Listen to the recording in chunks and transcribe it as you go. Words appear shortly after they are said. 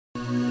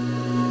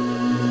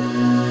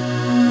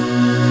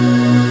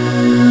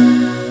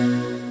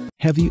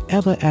Have you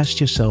ever asked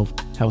yourself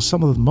how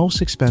some of the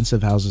most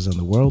expensive houses in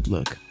the world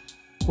look?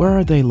 Where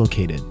are they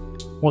located?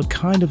 What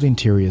kind of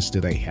interiors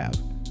do they have?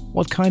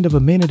 What kind of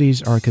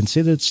amenities are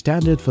considered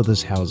standard for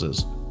these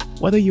houses?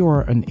 Whether you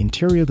are an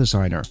interior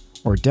designer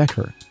or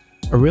decor,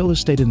 a real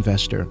estate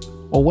investor,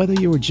 or whether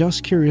you are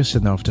just curious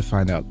enough to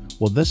find out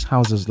what these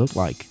houses look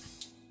like,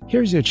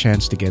 here's your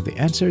chance to get the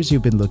answers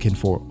you've been looking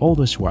for all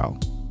this while.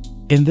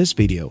 In this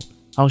video,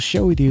 I'll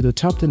share with you the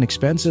top 10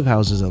 expensive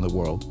houses in the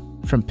world,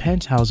 from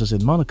penthouses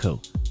in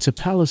Monaco to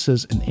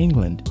palaces in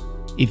England.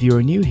 If you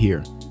are new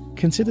here,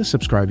 consider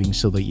subscribing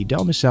so that you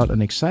don't miss out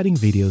on exciting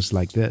videos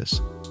like this.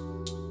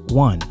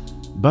 1.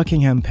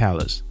 Buckingham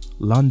Palace,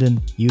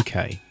 London,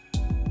 UK.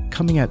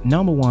 Coming at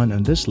number 1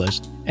 on this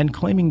list and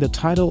claiming the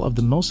title of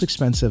the most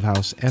expensive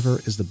house ever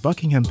is the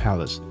Buckingham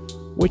Palace,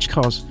 which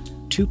costs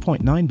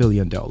 $2.9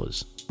 billion.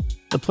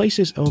 The place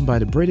is owned by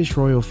the British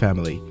royal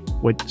family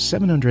with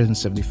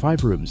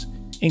 775 rooms,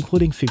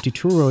 including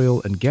 52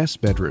 royal and guest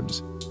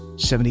bedrooms,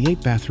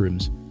 78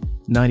 bathrooms,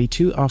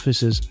 92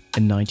 offices,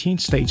 and 19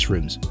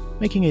 staterooms,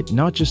 making it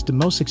not just the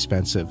most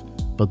expensive,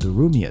 but the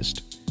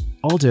roomiest.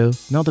 Although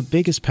not the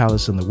biggest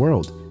palace in the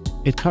world,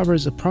 it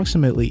covers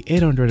approximately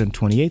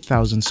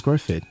 828,000 square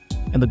feet,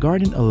 and the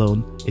garden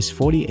alone is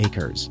 40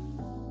 acres.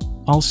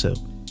 Also,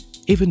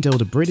 even though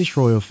the British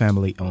royal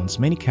family owns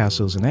many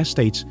castles and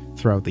estates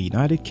throughout the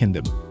United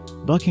Kingdom,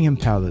 Buckingham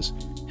Palace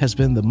has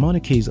been the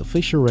monarchy's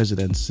official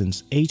residence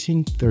since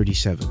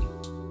 1837.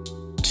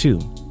 2.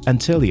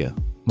 Antilia,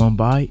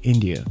 Mumbai,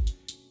 India.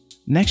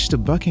 Next to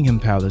Buckingham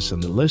Palace on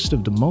the list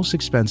of the most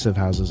expensive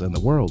houses in the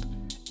world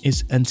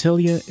is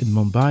Antilia in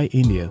Mumbai,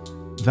 India,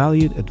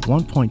 valued at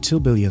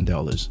 $1.2 billion.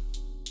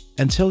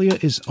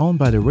 Antilia is owned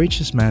by the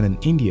richest man in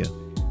India,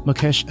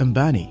 Mukesh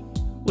Ambani,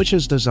 which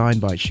is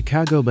designed by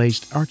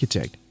Chicago-based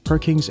architect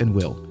Perkins &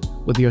 Will,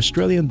 with the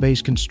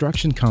Australian-based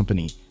construction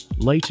company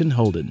Leighton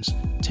Holdings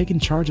taking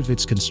charge of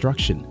its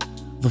construction.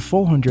 The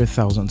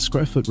 400,000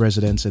 square foot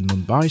residence in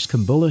Mumbai's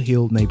Kambula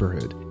Hill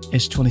neighborhood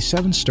is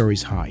 27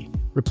 stories high,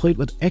 replete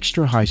with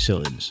extra high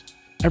ceilings.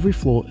 Every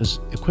floor is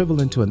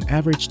equivalent to an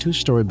average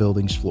 2-story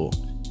building's floor.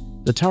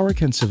 The tower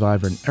can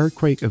survive an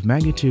earthquake of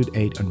magnitude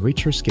 8 on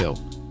Richter scale,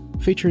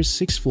 features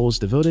 6 floors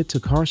devoted to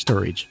car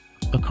storage,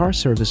 a car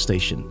service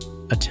station,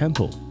 a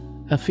temple,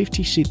 a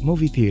 50-seat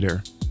movie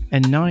theater,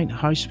 and 9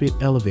 high-speed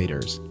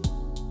elevators.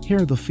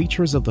 Here are the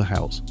features of the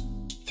house: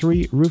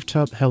 3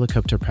 rooftop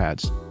helicopter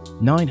pads,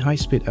 9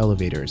 high-speed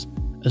elevators,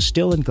 a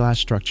steel and glass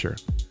structure,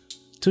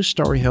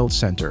 2-story health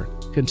center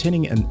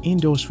containing an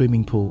indoor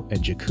swimming pool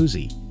and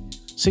jacuzzi.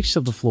 6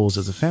 of the floors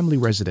is a family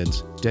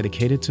residence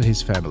dedicated to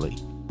his family.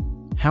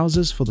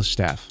 Houses for the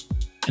staff.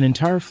 An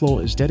entire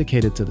floor is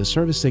dedicated to the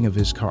servicing of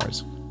his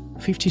cars.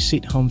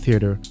 50-seat home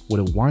theater with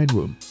a wine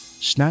room,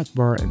 snack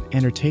bar and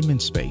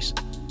entertainment space.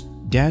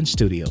 Dance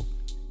studio.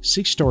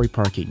 6-story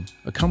parking,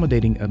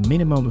 accommodating a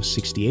minimum of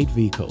 68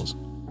 vehicles.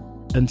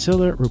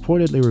 Antilia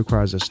reportedly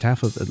requires a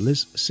staff of at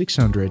least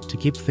 600 to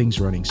keep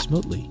things running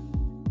smoothly.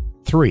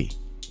 3.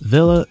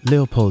 Villa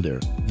Léopolder,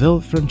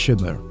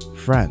 Villefranche-sur-Mer,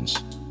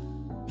 France.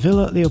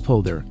 Villa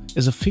Léopolder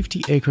is a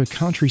 50-acre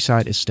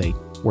countryside estate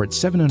worth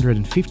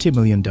 $750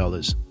 million.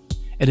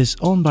 It is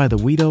owned by the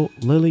widow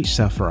Lily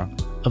Safra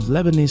of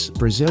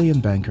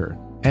Lebanese-Brazilian banker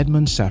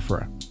Edmond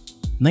Safra.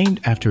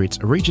 Named after its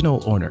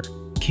original owner,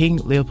 King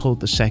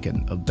Leopold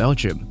II of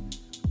Belgium,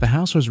 the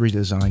house was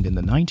redesigned in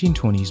the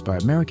 1920s by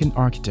American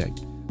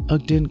architect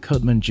Ugden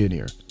Cudman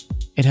Jr.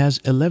 It has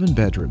 11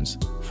 bedrooms,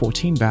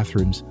 14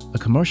 bathrooms, a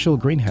commercial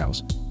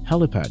greenhouse,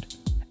 helipad,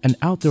 an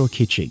outdoor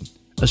kitchen,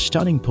 a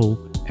stunning pool,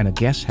 and a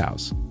guest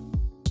house.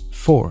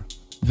 4.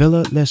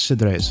 Villa Les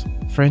Cedres,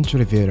 French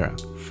Riviera,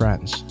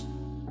 France.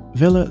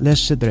 Villa Les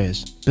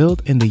Cedres,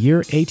 built in the year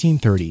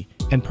 1830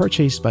 and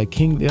purchased by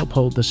King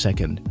Leopold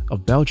II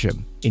of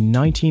Belgium in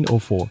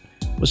 1904,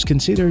 was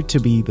considered to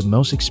be the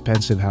most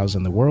expensive house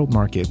on the world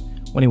market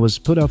when it was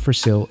put up for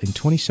sale in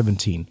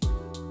 2017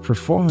 for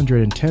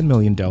 $410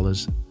 million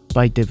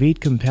by David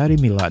Campari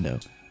Milano,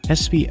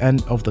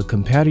 SPN of the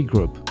Campari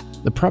Group,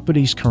 the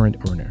property's current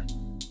owner.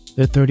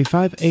 The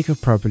 35-acre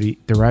property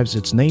derives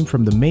its name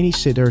from the many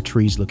cedar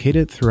trees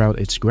located throughout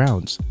its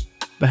grounds.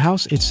 The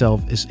house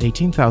itself is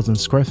 18,000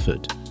 square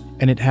foot,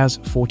 and it has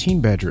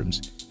 14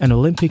 bedrooms, an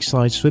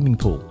Olympic-sized swimming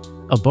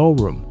pool, a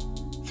ballroom,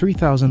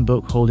 3,000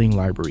 book-holding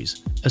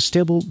libraries, a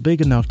stable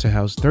big enough to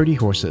house 30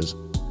 horses,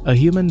 a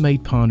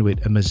human-made pond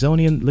with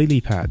Amazonian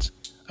lily pads,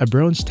 a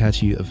bronze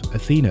statue of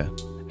Athena,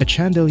 a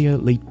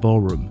chandelier-lit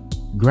ballroom,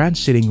 grand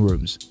sitting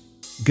rooms,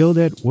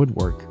 gilded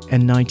woodwork,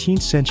 and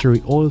 19th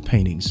century oil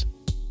paintings.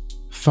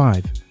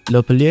 5.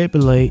 Le Palais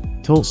Bellay,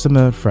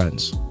 Tolsemer,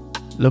 France.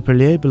 Le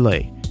Palais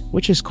Bellay,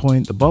 which is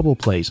coined the Bubble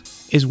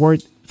Place, is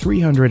worth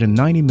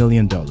 $390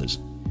 million.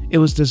 It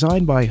was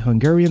designed by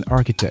Hungarian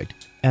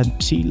architect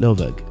M.T.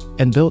 Lovag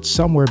and built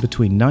somewhere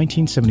between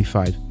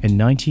 1975 and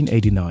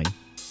 1989.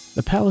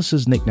 The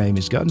palace's nickname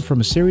is gotten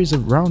from a series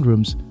of round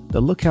rooms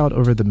that look out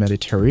over the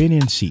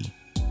Mediterranean Sea.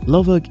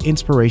 Lovag's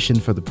inspiration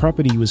for the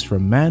property was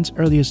from man's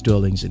earliest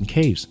dwellings in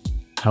caves.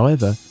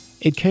 However,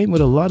 it came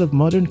with a lot of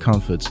modern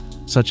comforts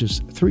such as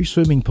 3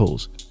 swimming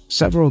pools,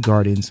 several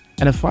gardens,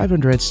 and a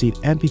 500-seat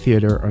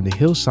amphitheater on the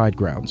hillside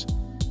grounds.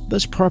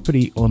 This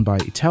property, owned by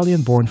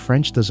Italian-born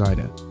French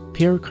designer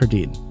Pierre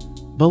Cardin,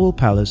 Boulle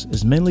Palace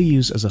is mainly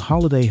used as a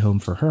holiday home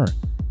for her.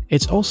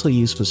 It's also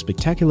used for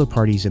spectacular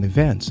parties and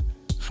events.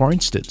 For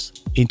instance,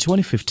 in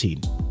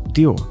 2015,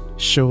 Dior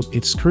showed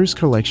its cruise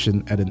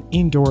collection at an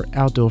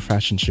indoor-outdoor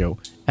fashion show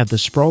at the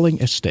sprawling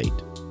estate.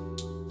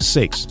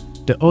 6.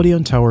 The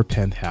Odeon Tower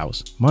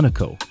Penthouse,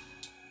 Monaco.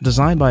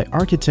 Designed by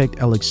architect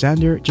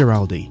Alexander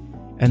Giraldi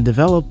and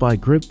developed by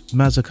Groupe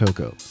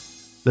Mazacoco,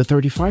 the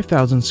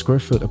 35,000 square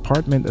foot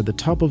apartment at the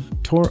top of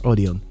Tour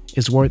Odeon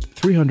is worth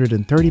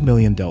 $330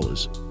 million.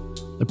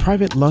 The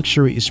private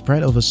luxury is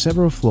spread over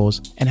several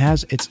floors and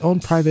has its own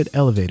private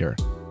elevator.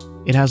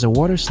 It has a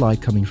water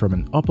slide coming from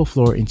an upper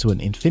floor into an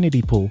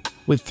infinity pool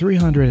with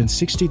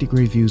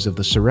 360-degree views of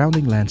the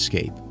surrounding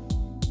landscape.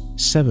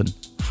 7.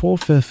 Fort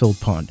Fairfield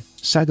Pond,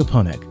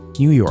 Sagaponack,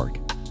 New York.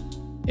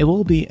 It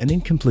will be an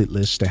incomplete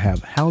list to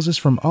have houses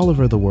from all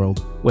over the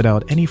world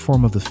without any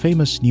form of the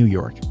famous New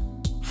York.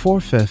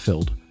 Fort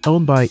Fairfield,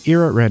 owned by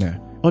Ira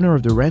Renner, owner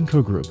of the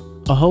Renco Group,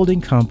 a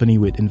holding company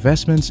with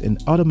investments in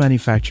auto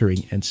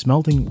manufacturing and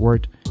smelting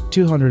worth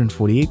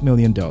 $248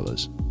 million.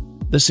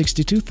 The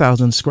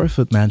 62,000 square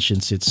foot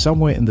mansion sits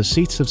somewhere in the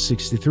seats of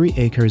 63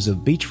 acres of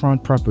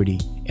beachfront property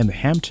in the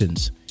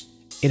Hamptons.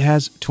 It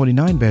has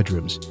 29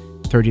 bedrooms,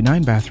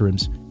 39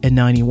 bathrooms, a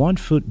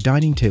 91-foot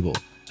dining table,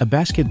 a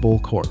basketball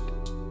court,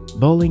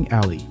 bowling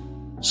alley,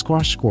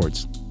 squash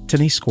courts,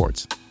 tennis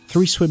courts,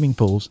 3 swimming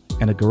pools,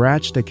 and a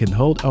garage that can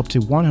hold up to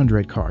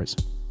 100 cars.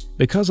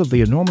 Because of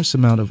the enormous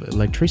amount of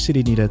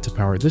electricity needed to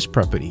power this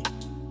property,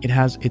 it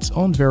has its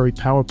own very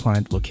power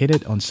plant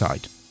located on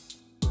site.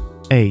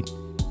 8.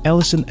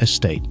 Ellison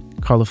Estate,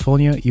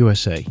 California,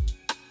 USA.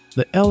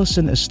 The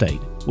Ellison Estate,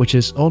 which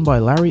is owned by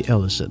Larry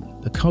Ellison,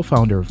 the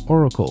co-founder of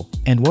Oracle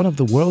and one of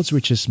the world's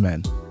richest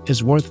men,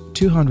 is worth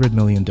 $200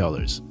 million.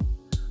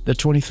 The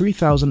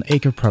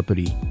 23,000-acre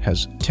property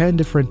has 10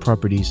 different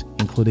properties,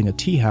 including a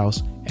tea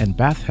house and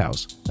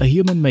bathhouse, a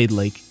human-made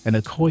lake, and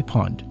a koi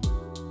pond.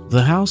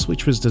 The house,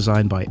 which was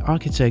designed by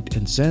architect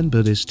and Zen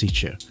Buddhist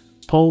teacher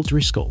Paul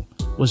Driscoll,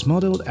 was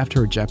modeled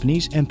after a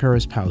Japanese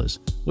emperor's palace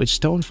with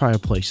stone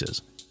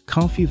fireplaces,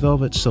 comfy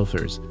velvet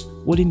sofas,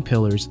 wooden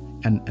pillars,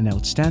 and an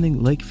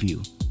outstanding lake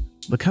view.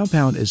 The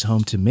compound is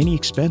home to many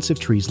expensive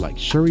trees like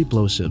cherry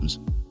blossoms,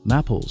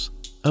 maples,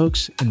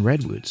 oaks, and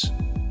redwoods.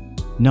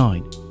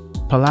 9.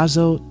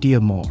 Palazzo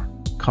d'Amore,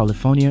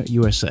 California,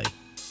 USA.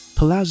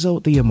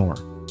 Palazzo d'Amore,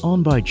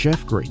 owned by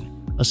Jeff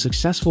Green, a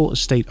successful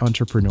estate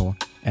entrepreneur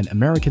and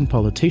American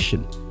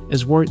politician,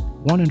 is worth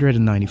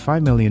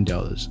 $195 million.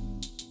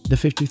 The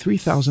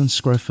 53,000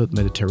 square foot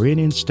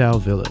Mediterranean-style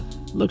villa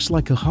looks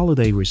like a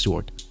holiday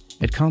resort.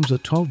 It comes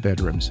with 12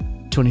 bedrooms,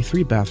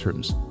 23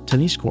 bathrooms,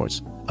 tennis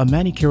courts, a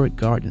manicured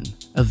garden,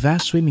 a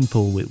vast swimming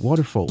pool with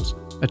waterfalls,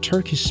 a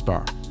Turkish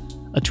spa,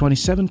 a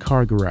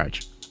 27-car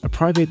garage, a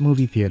private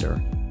movie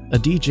theater, a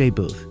DJ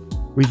booth,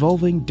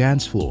 revolving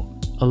dance floor,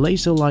 a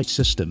laser light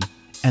system,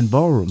 and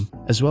ballroom,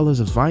 as well as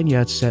a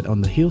vineyard set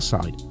on the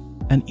hillside.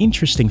 An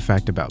interesting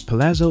fact about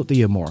Palazzo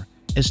d'Amore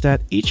is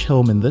that each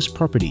home in this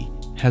property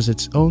has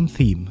its own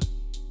theme.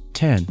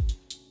 10.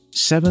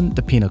 7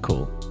 The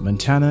Pinnacle,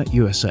 Montana,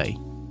 USA.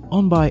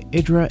 Owned by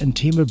Idra and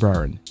Tim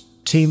O'Brien,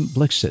 Tim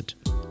Blixit,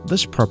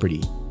 this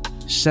property,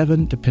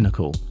 7 The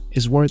Pinnacle,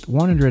 is worth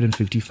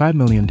 $155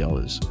 million.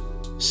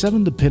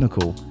 7 The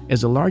Pinnacle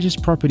is the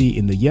largest property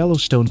in the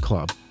Yellowstone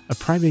Club, a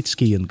private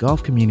ski and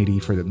golf community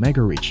for the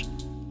mega-rich.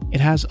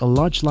 It has a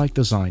lodge-like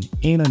design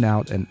in and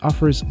out and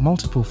offers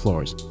multiple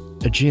floors,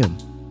 a gym,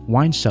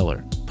 wine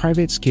cellar,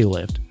 private ski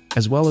lift,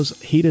 as well as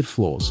heated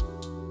floors.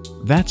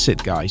 That's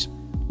it, guys.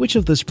 Which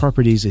of these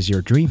properties is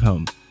your dream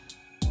home?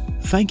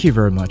 Thank you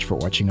very much for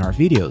watching our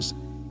videos.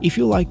 If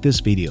you like this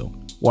video,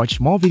 watch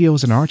more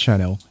videos on our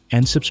channel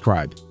and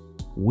subscribe.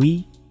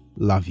 We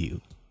love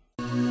you.